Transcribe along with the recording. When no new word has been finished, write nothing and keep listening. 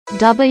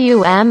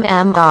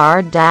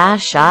WMMR-IR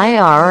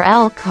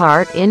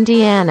Elkhart,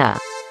 Indiana.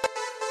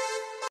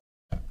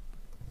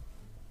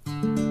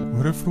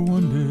 What if for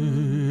one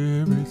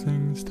day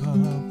everything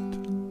stopped?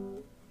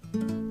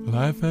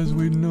 Life as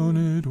we'd known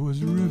it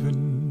was riven.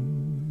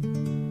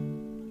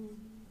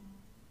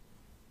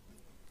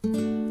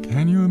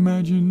 Can you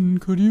imagine,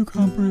 could you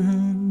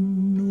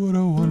comprehend what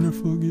a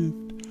wonderful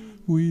gift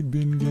we'd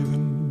been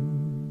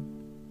given?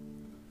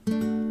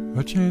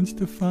 A chance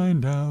to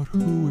find out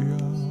who we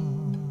are,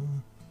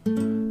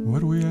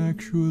 what we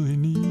actually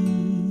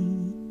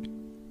need.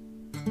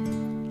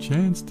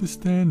 Chance to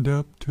stand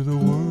up to the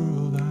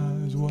world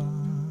eyes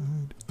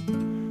wide,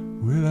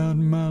 without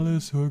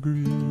malice or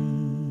greed.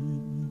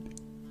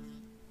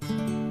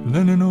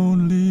 Lennon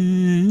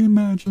only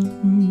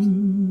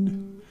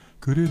imagined,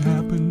 could it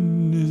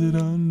happen, is it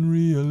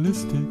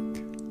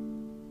unrealistic?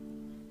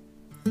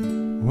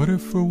 What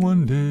if for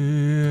one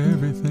day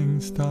everything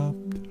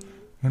stopped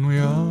and we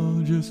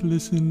all just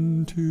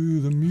listened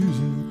to the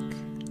music?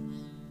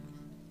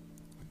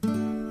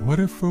 What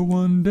if for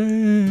one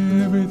day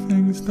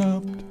everything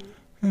stopped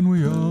and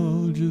we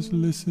all just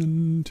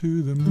listened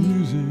to the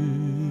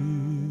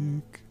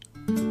music?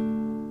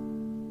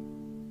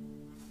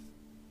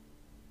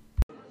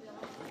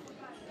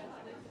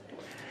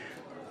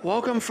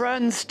 Welcome,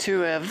 friends,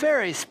 to a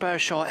very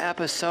special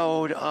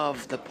episode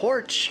of The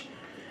Porch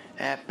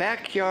at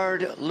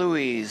Backyard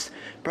Louie's,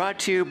 brought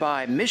to you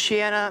by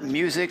Michiana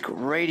Music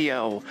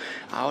Radio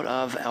out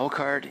of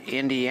Elkhart,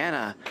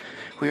 Indiana.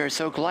 We are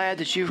so glad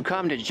that you've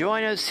come to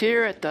join us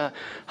here at the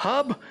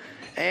Hub,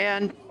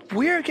 and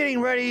we are getting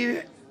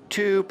ready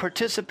to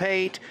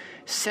participate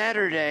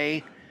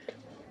Saturday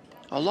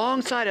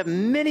alongside of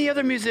many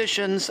other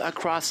musicians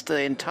across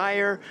the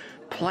entire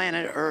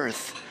planet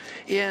Earth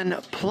in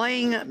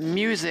playing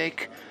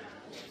music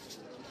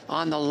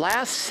on the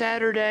last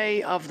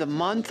Saturday of the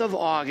month of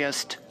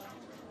August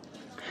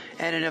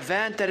at an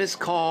event that is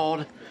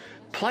called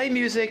Play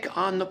Music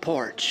on the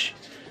Porch.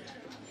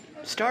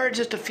 Started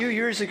just a few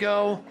years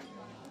ago,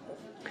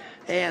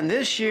 and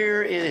this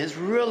year it has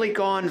really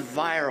gone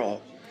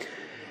viral.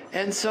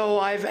 And so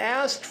I've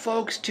asked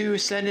folks to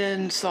send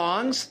in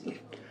songs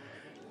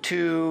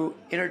to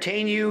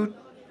entertain you,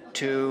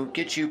 to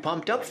get you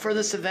pumped up for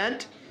this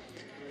event.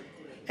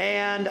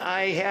 And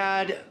I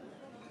had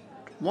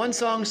one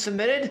song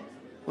submitted,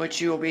 which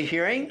you'll be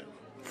hearing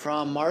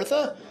from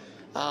Martha.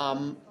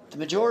 The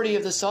majority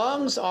of the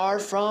songs are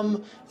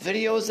from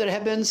videos that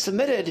have been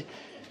submitted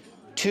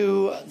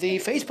to the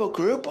Facebook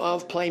group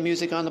of Play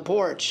Music on the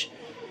Porch.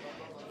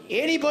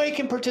 Anybody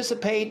can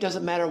participate,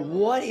 doesn't matter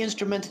what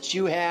instrument that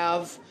you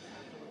have.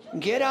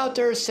 Get out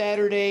there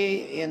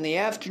Saturday in the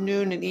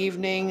afternoon and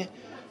evening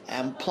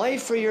and play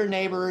for your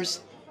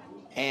neighbors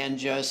and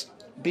just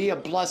be a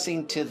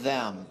blessing to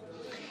them.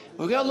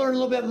 We're going to learn a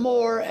little bit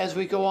more as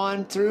we go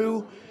on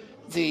through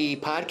the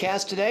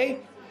podcast today.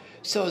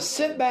 So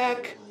sit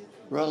back,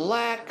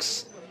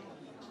 relax,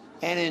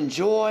 and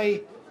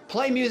enjoy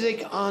Play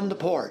Music on the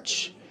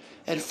Porch.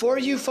 And for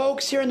you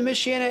folks here in the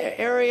Michiana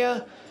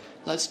area,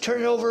 let's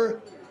turn it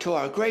over to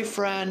our great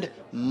friend,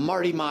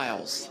 Marty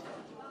Miles.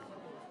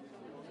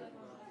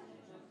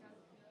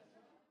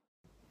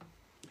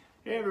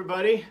 Hey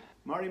everybody,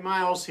 Marty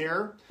Miles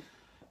here.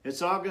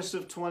 It's August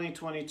of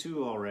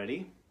 2022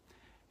 already,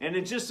 and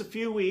in just a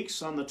few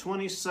weeks, on the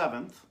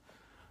 27th,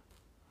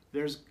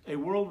 there's a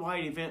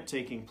worldwide event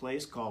taking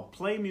place called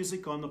Play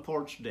Music on the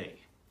Porch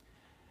Day.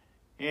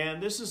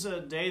 And this is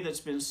a day that's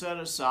been set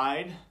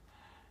aside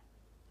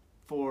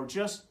for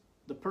just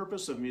the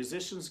purpose of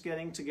musicians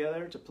getting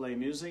together to play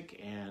music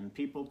and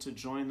people to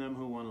join them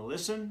who want to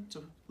listen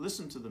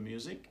to the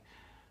music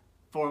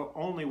for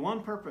only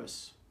one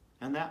purpose.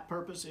 And that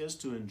purpose is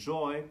to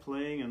enjoy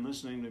playing and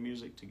listening to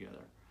music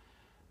together.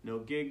 No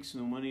gigs,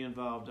 no money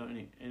involved,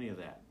 any of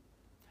that.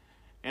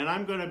 And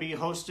I'm going to be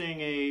hosting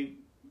a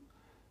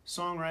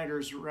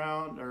songwriters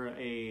round, or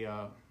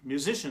a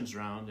musicians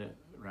round,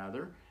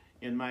 rather,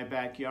 in my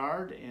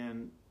backyard,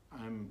 and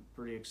I'm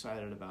pretty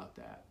excited about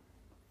that.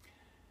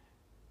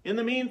 In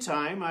the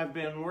meantime, I've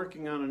been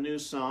working on a new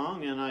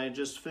song, and I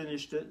just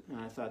finished it, and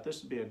I thought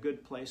this would be a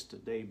good place to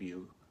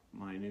debut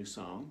my new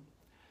song.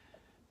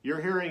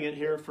 You're hearing it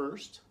here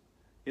first.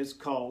 It's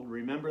called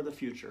Remember the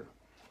Future.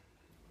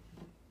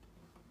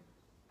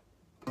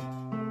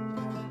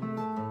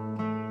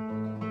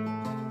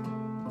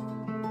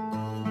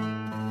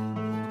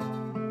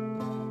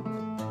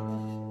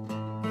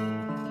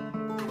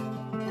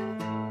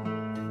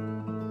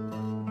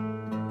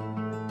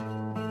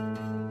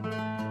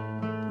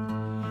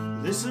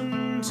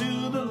 Listen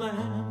to the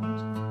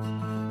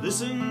land,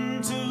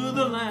 listen to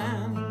the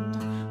land,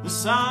 the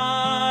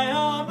sigh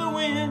of the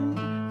wind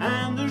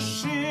and the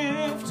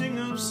shifting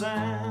of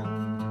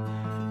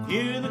sand.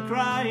 Hear the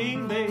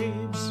crying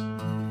babes,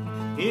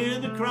 hear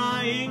the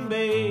crying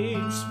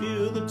babes,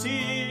 feel the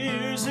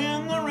tears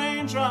in the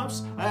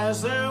raindrops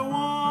as they're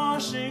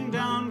washing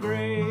down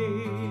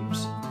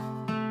graves.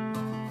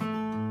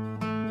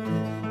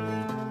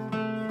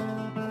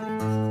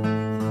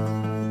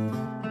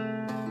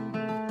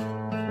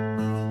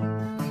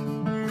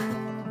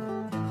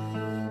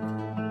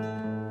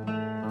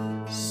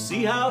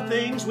 See how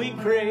things we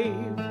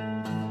crave,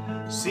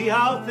 see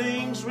how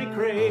things we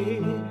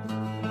crave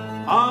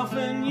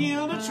often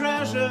yield a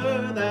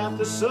treasure that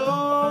the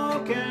soul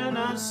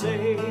cannot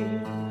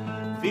save.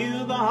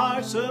 Feel the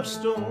hearts of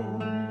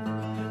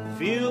stone,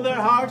 feel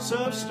their hearts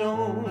of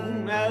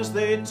stone as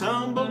they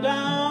tumble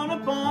down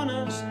upon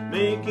us,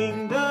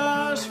 making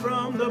dust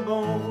from the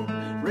bone.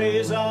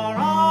 Raise our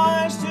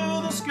eyes to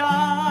the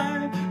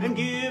sky and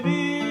give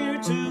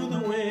ear to the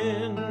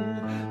wind.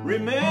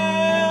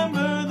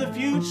 Remember the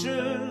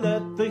future,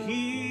 let the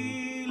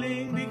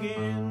healing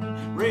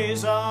begin.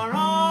 Raise our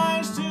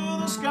eyes to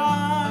the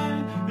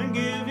sky and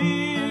give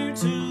ear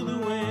to the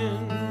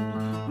wind.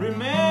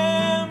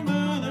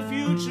 Remember the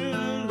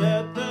future,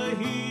 let the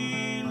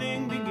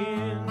healing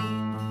begin.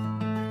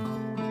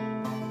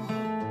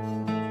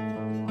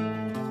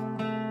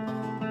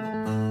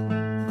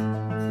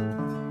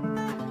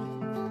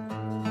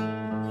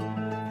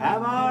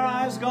 Have our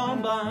eyes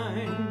gone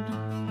blind?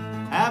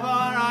 Have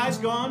our eyes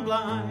gone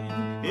blind?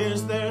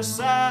 Is there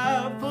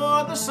salve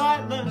for the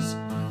sightless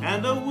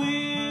and a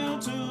will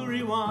to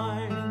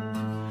rewind?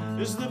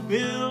 Is the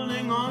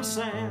building on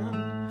sand?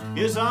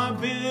 Is our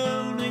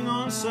building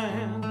on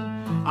sand?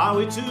 Are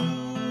we too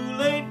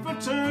late for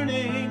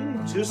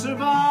turning to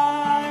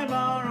survive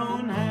our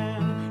own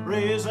hand?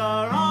 Raise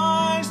our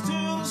eyes to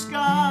the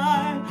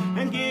sky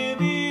and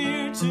give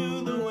ear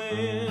to the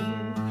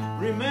wind.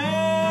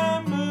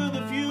 Remember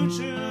the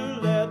future,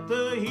 let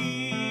the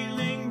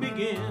healing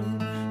begin.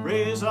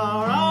 Raise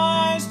our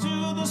eyes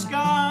to the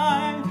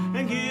sky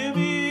and give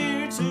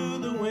ear to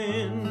the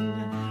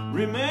wind.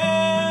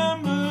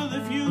 Remember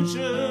the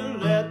future,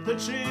 let the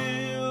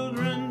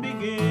children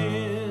begin.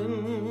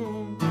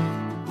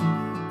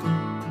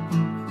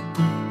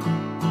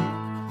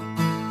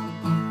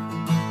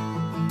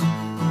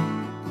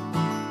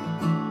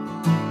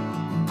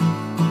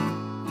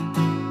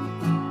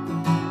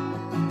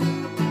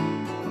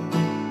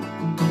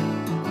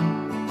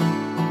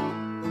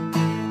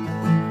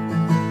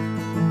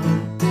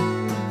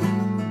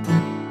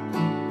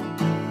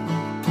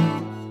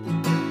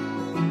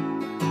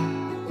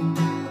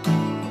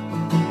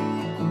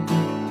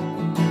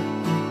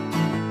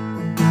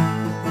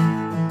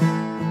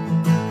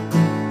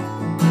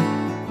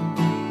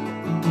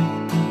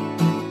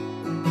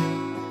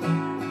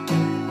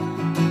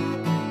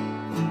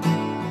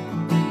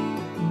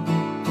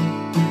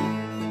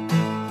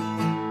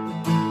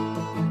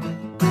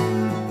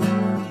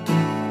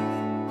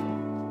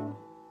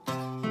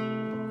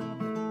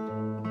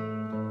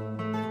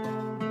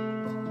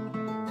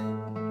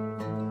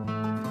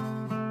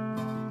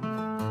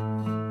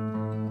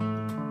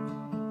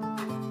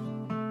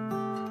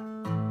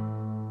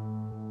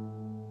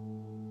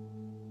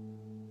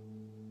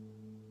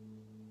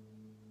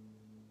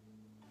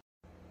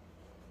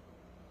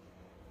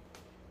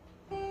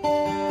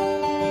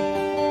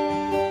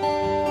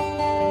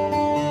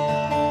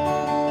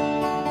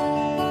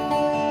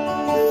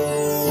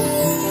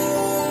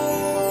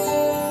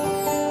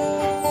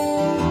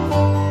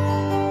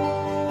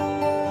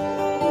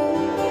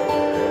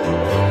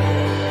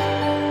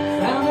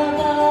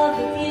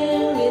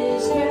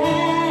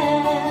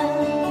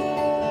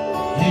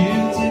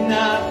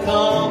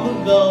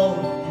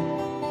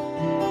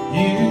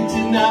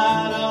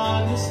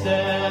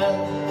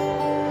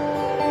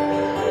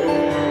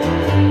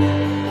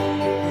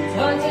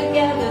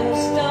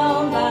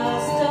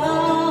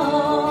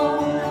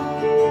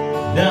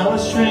 Now I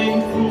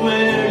shrink from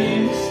where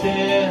you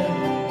stand,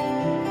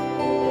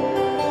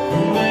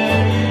 from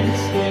where you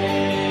stand.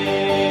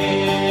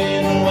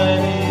 When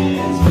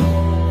it's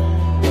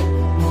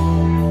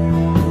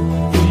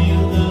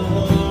feel the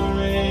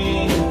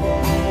rain,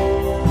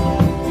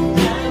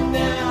 and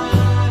now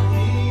I'm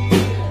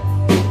here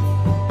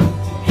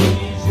to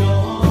ease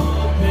your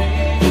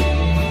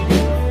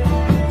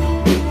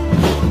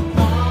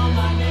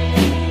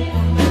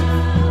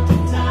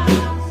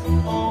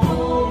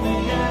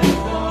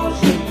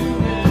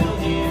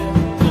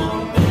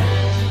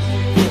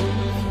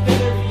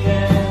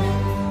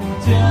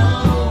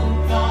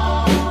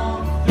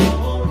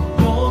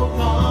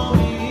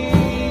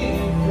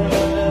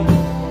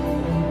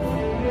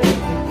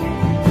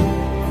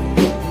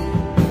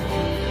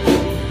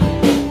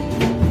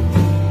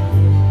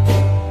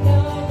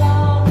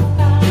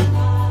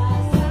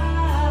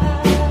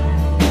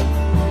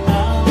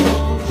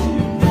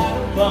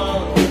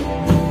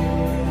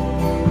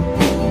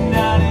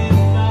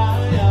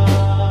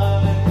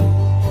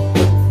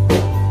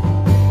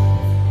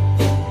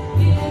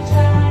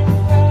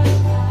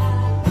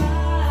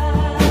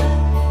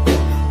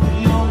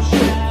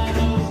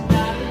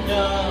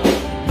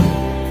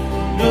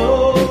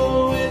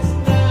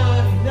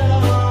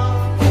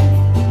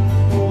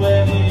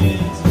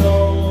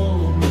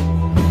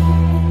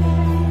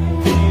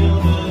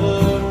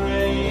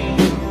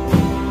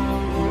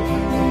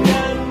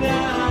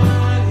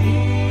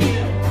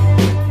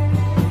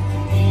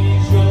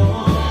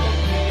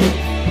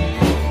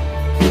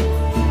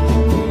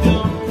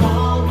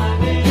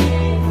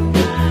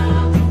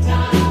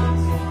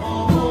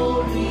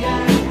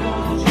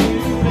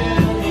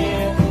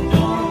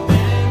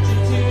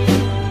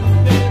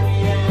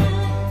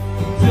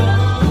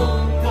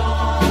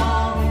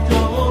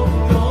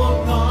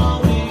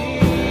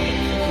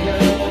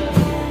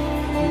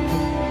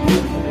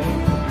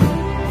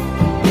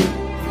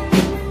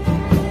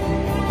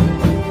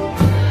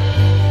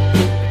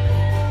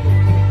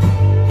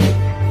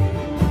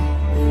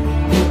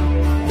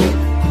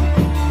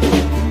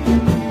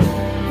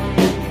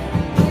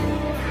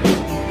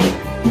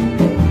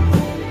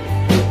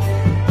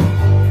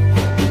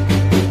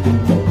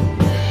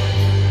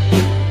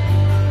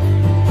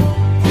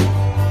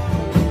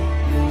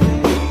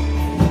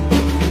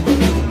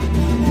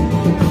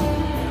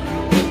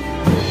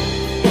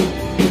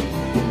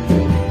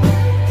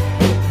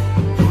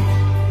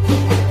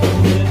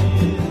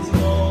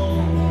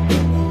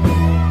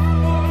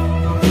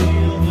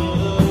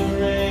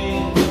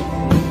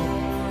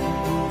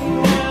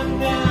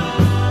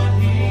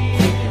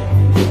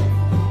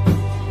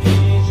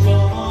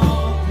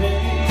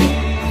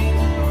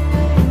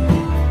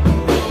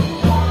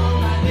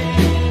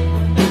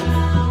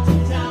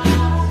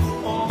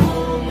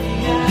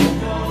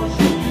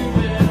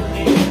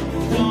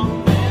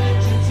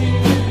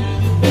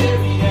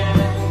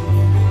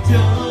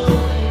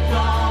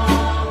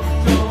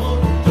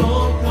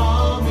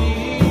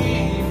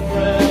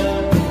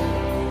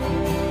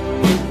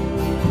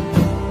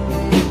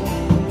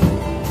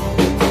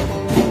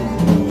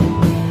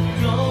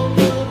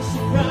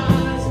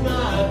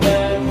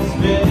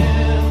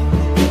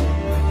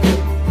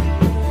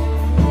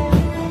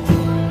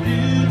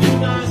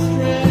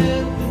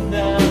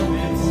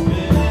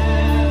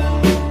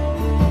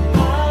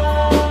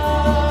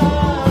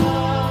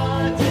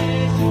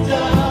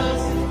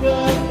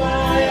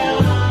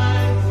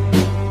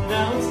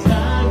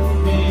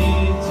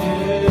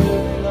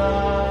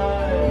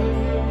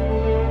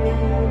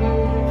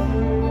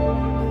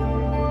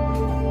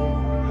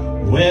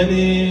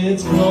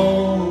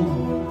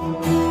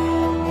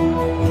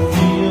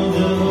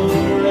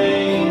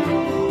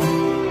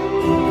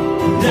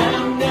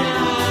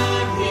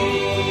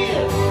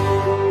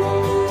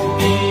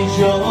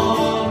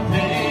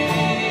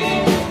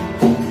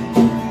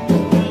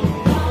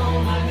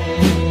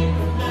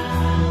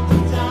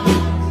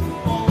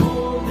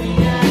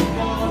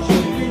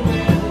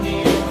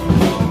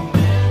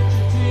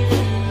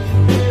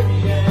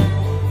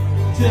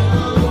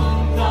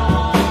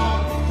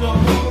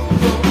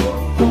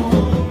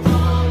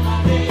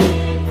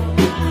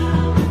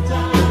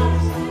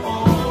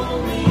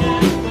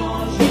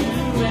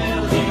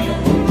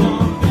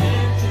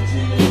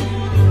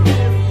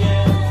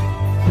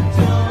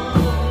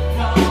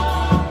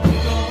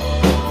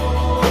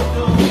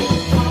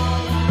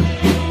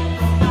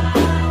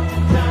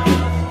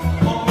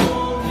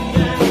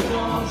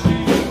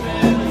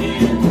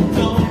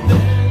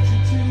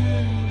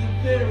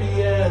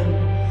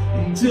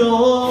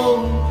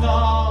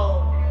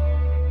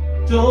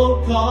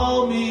so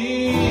call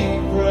me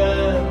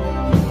friend.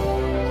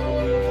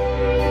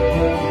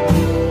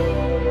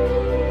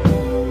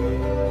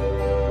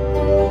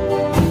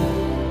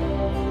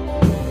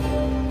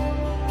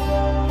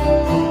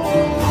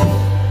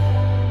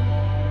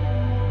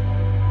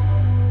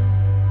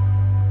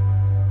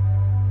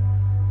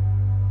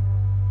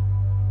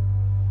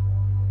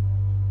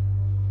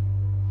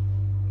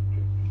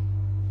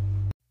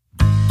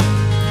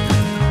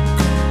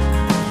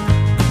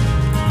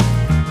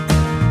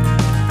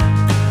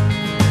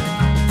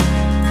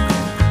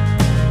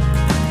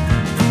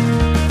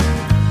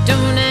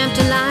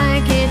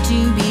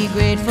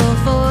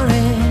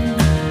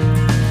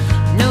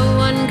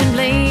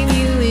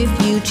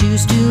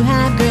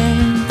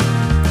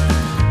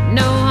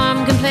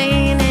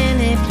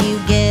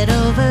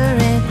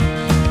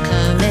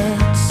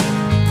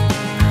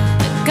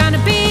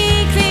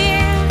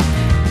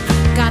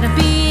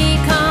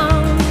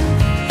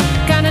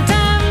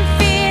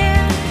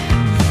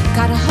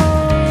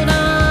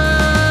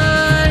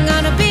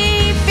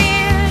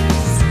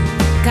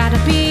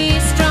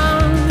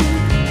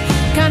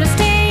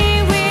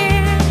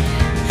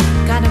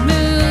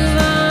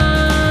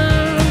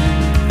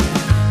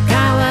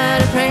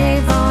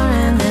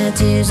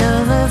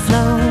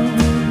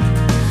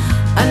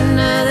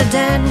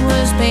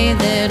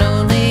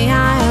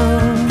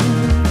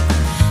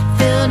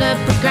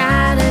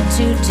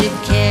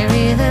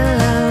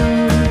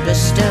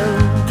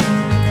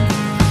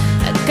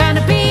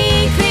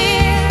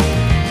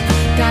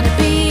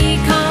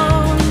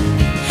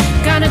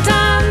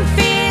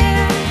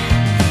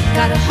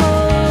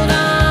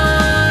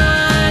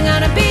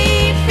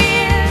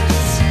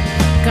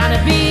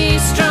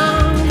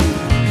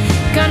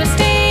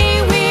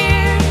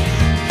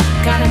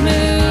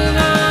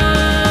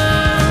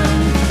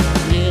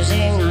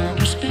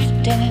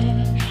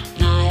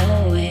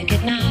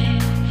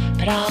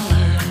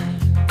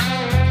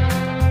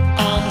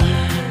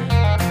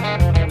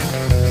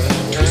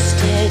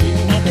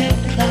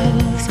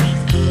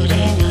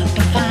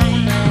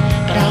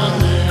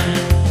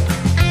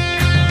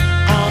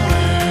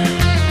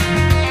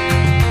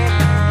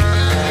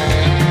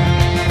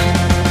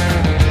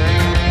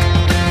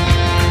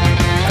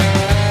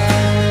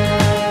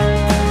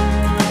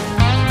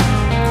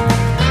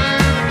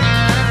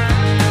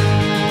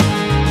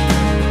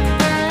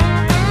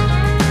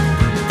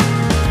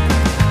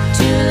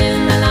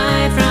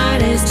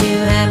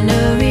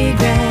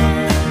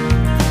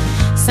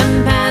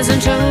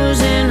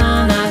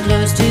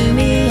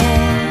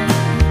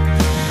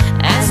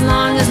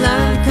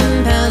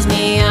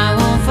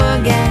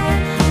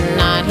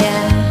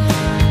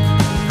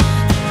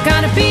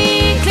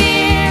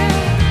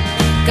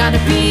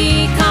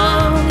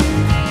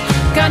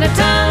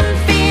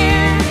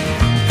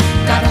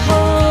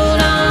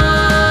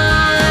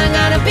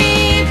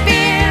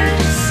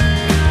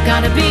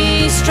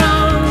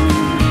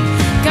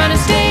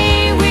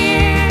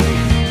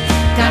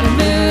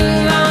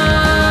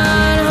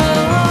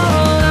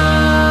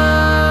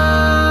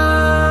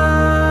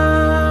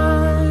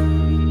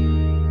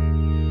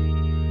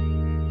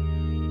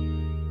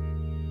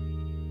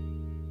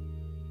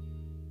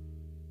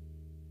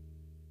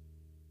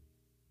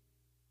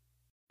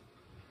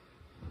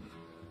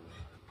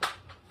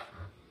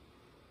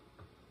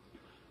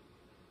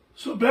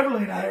 So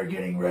Beverly and I are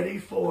getting ready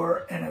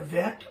for an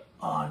event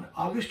on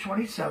August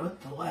 27th,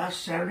 the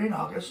last Saturday in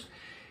August.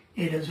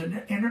 It is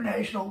an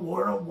international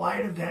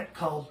worldwide event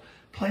called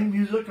Play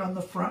Music on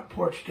the Front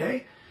Porch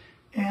Day.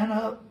 And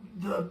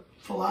the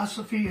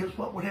philosophy is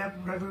what would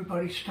happen if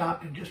everybody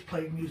stopped and just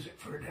played music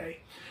for a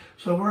day.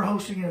 So we're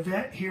hosting an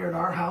event here at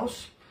our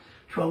house,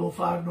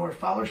 1205 North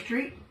Fowler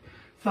Street.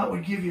 Thought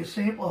we'd give you a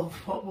sample of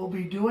what we'll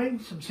be doing,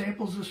 some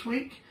samples this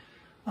week.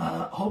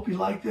 Hope you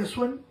like this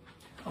one.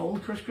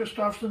 Old Chris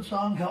Christopherson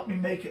song, Help Me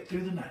Make It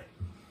Through the Night.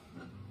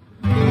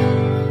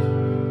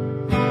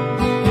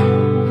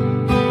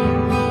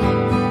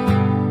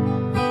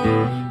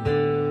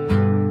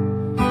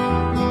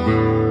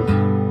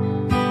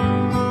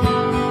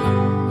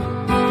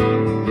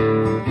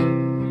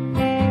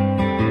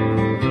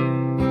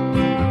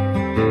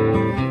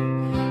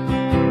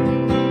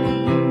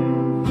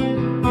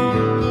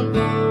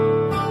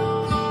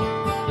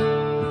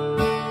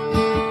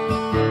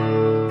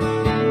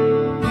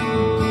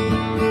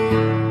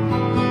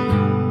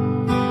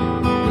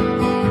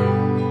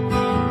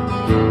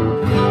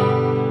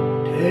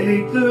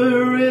 Take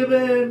the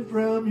ribbon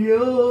from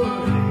your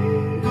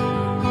hair,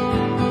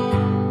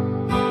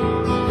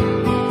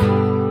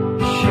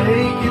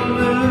 shake it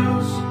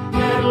loose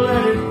and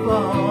let it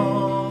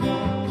fall,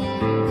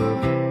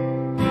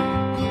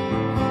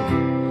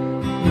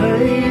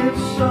 lay it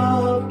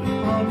soft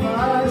on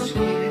my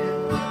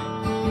skin,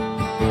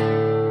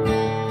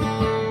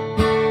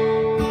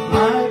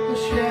 like the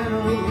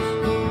shadows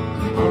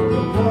on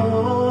the wall.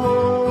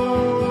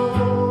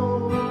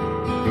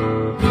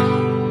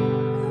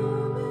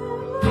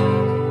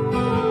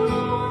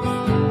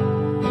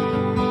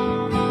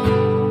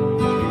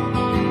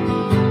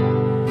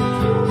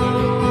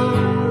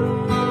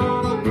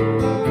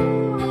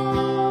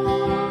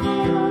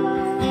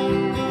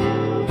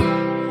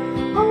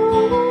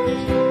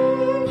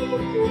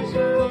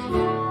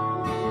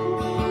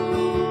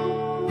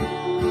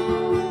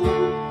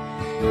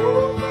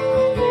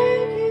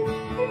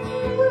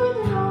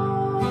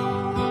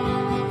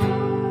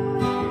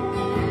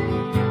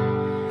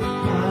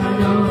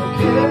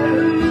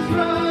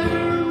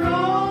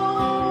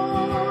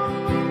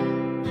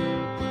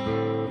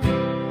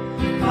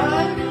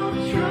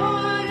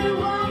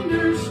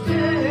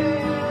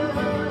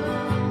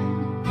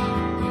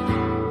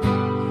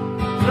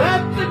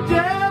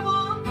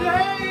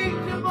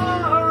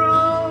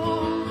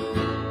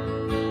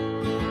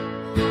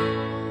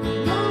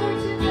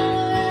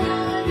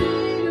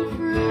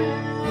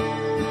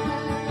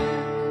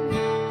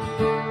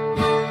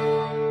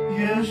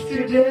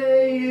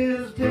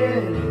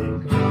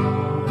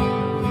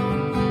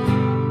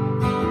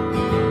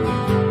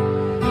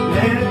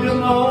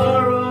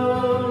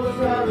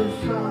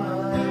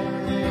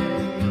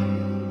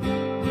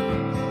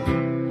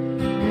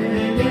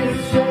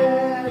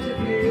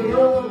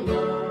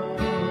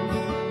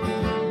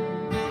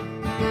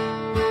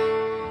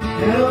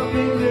 help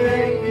me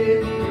make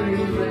it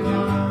through the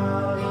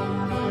night.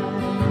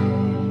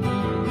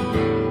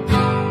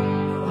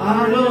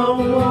 I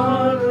don't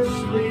want to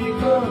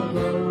sleep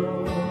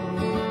alone.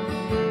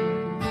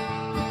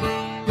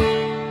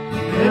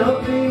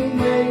 Help me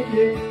make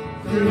it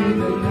through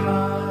the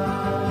night.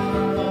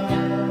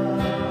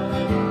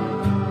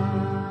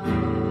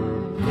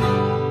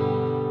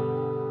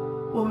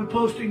 We'll be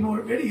posting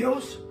more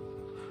videos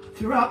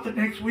throughout the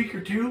next week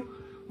or two.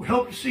 We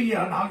hope to see you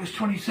on August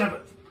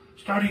 27th,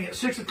 starting at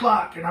 6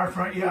 o'clock in our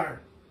front yard.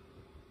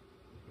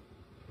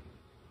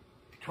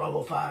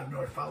 1205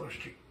 North Fowler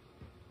Street.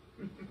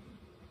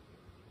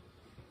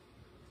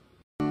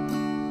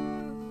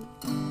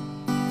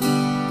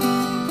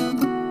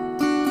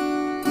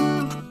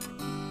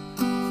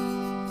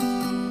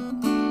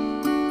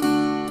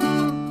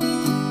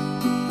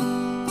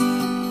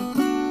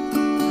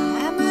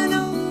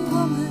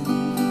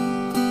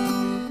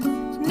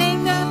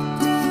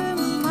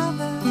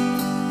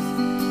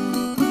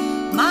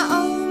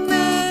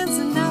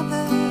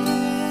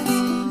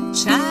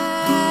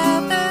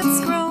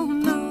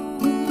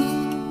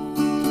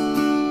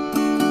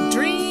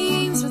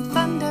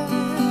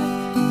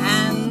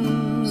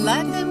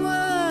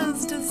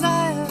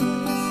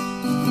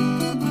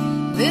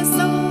 This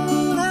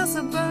old house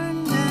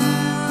burned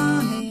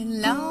down a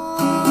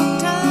long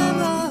time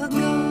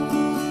ago.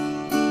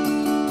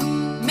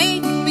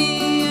 Make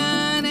me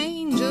an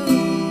angel,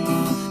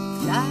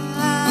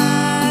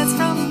 flies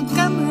from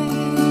Montgomery.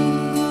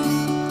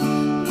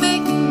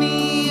 Make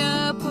me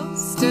a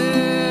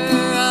poster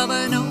of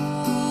an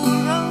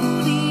old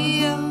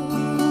rodeo.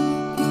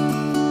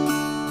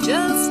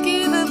 Just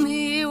give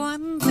me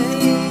one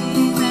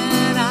thing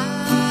that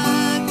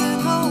I could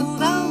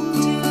hold on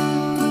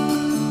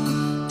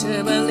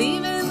to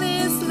believe in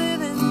this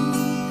living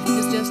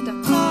is just a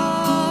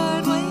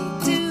hard way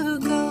to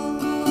go.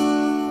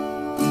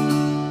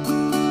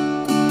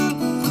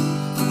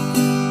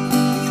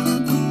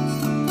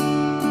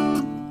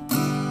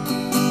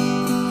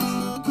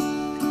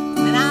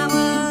 When I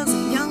was a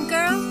young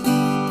girl,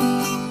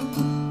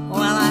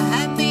 well, I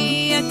had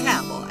me a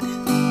cowboy.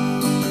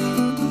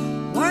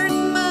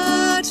 Weren't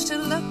much to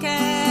look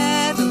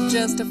at, but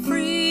just a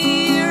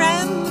free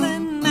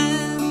rambling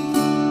man.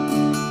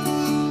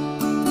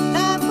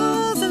 That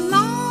was a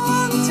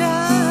long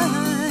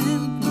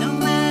time, no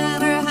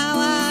matter how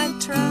I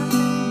tried.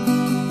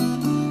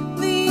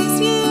 These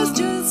years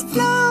just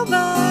flow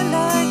by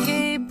like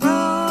a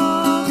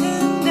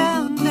broken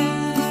down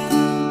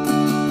dam.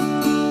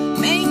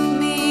 Make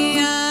me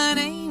an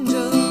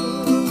angel,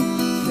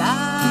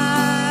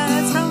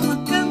 flies from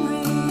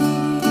Montgomery.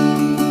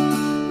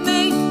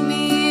 Make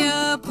me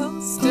a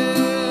poster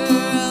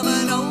of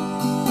an old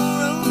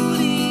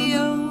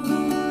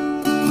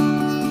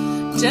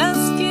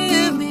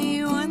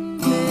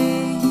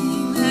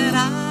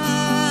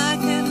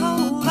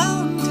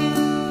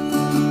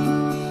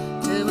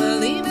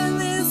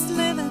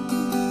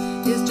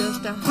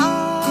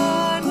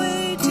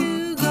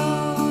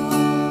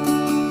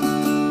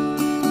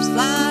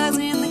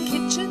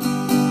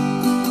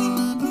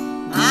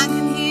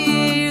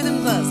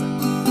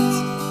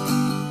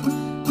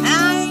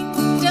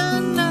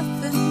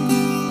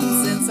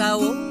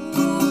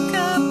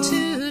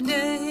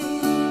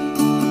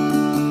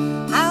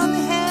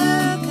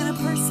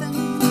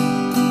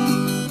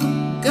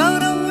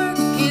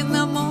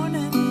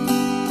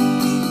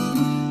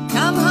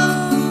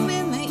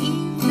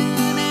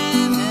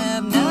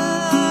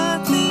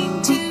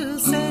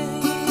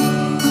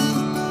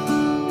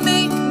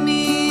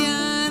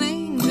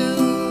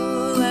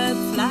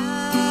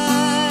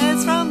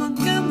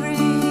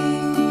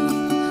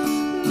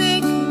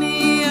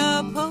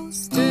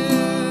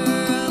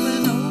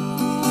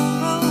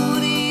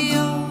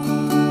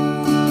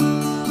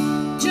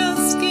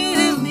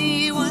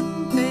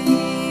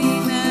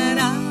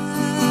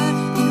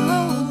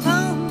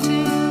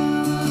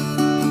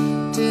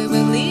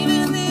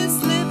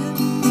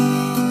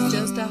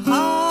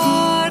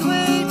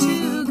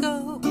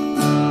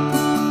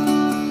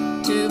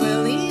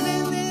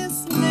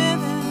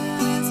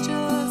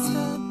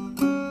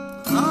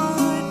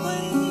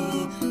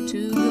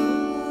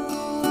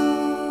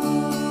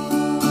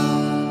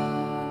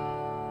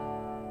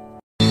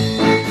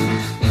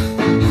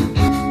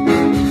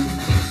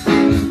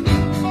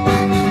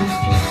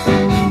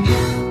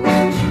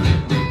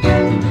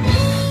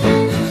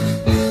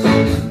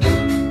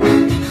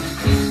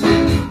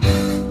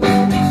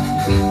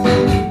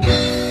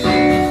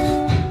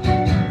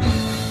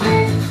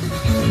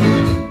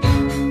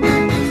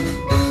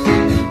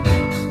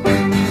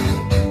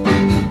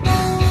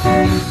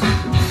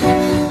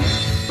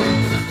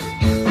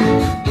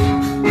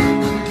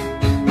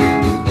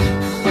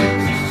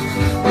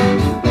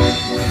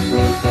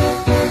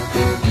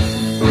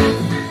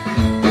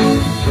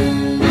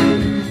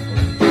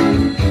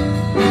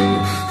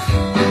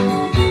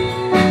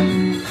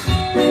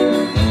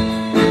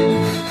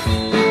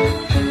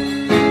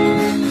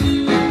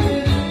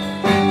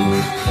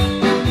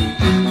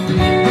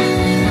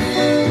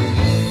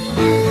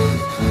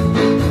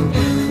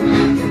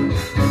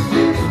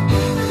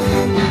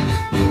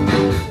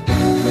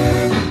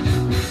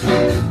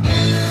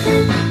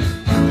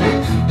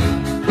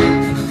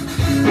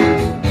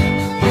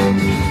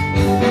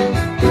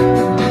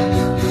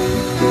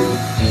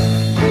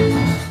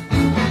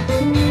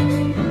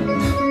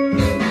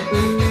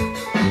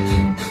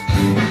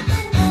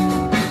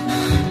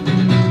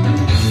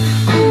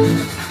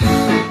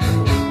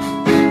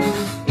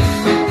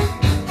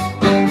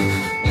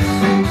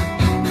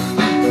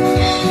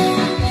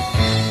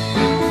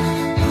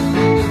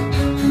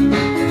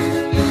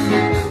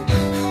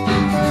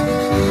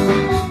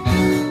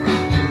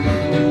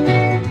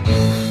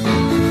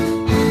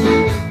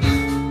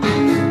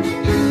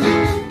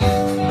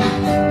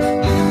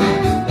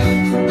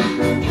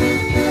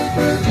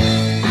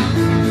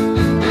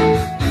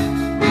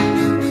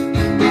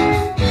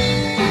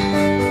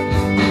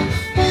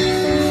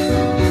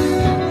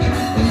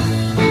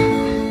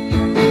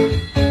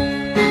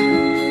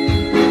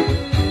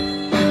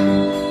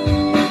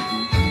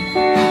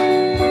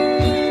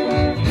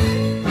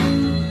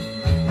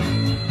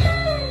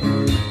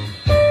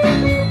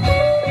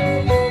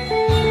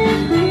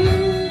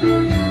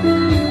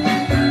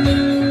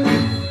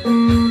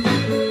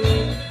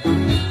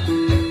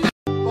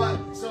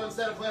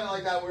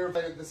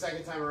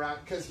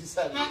because he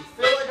said, I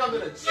feel like I'm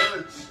in a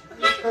church.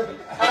 And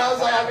I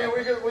was like, I mean,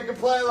 we could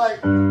play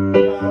like,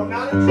 no,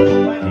 not a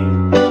church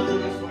wedding.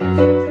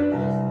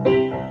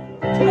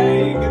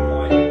 Hey, good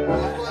point.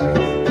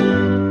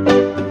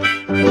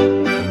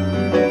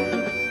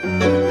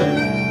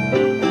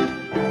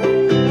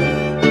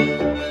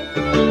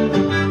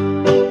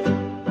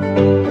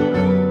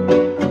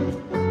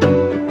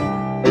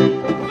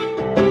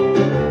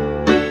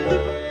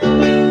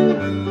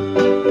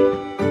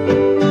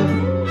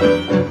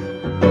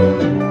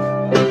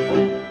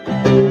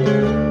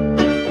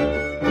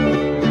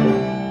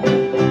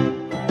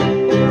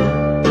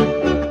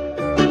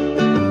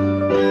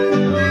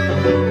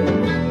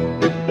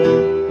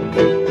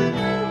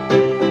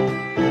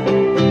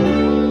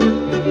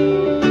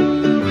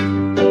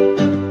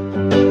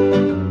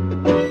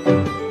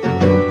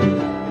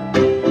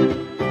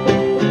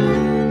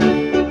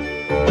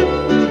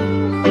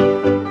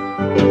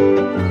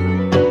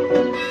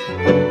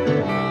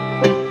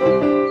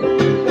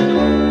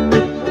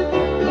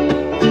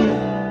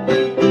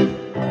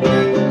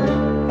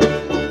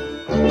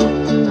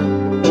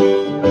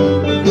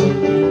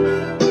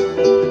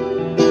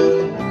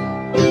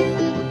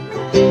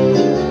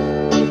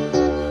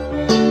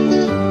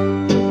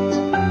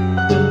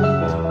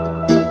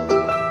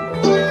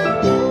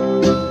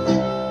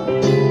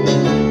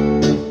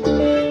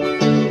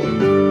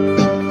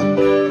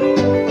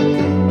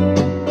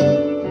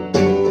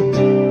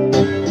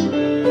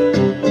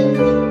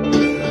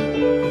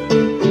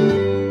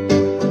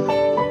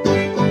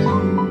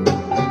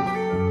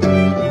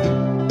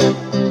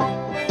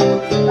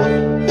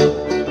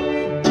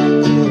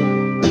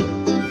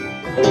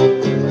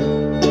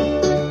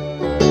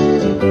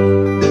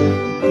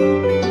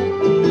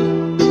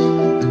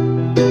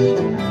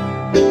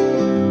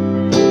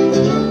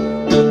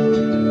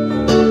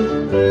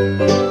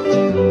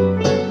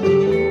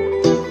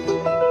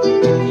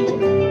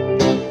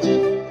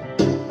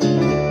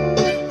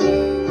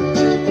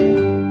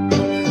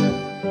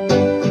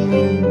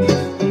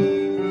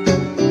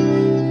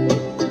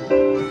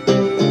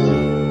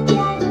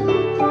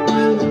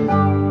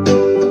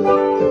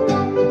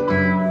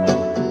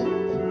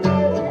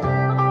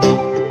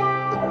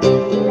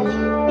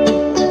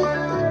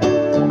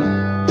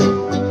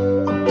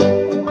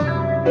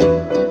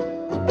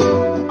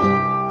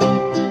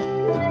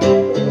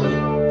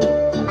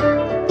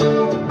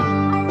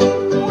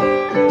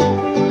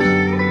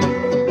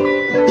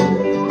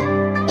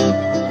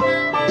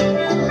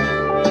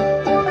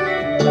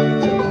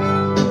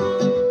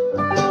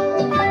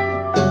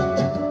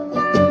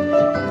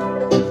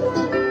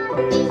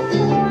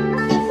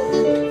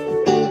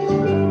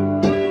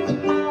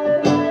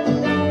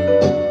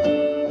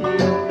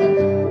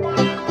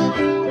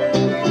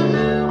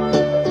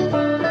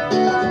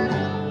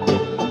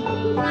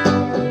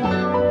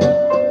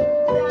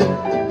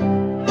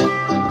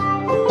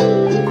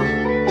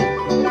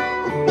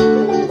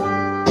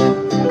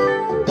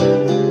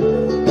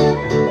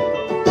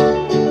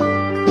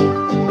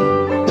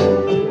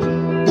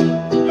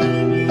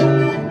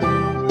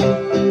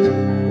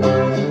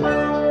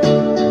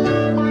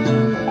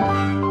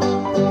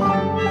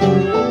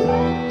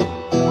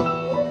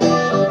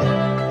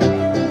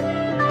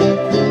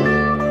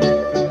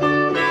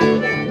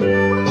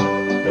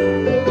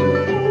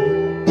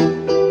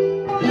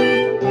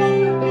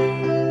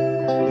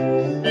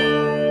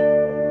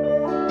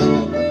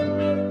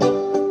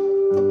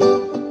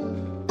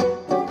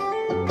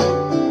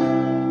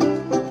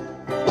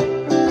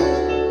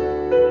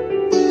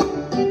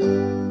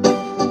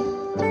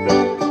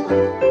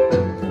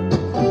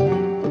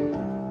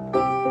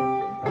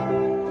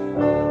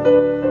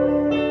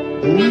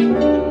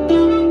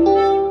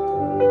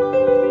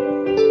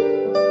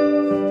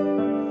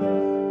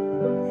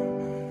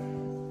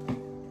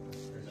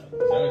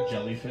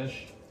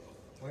 jellyfish?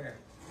 Where?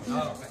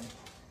 Oh,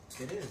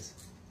 it is.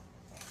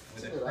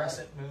 With a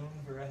crescent moon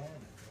for a head.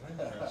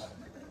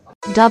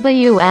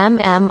 WMMR-IR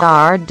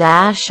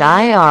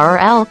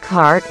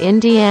Elkhart,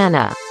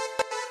 Indiana.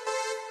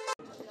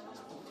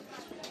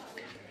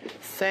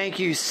 Thank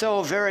you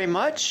so very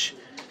much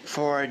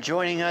for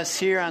joining us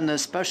here on the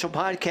special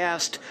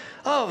podcast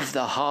of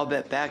the Hub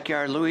at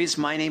Backyard Louie's.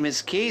 My name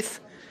is Keith.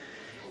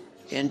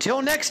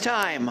 Until next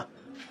time,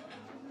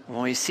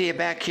 when we see you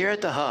back here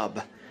at the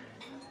Hub,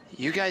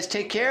 you guys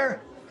take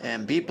care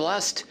and be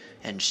blessed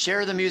and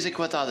share the music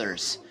with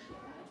others.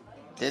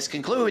 This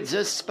concludes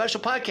this special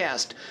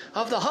podcast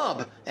of the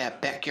Hub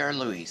at Backyard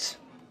Louie's.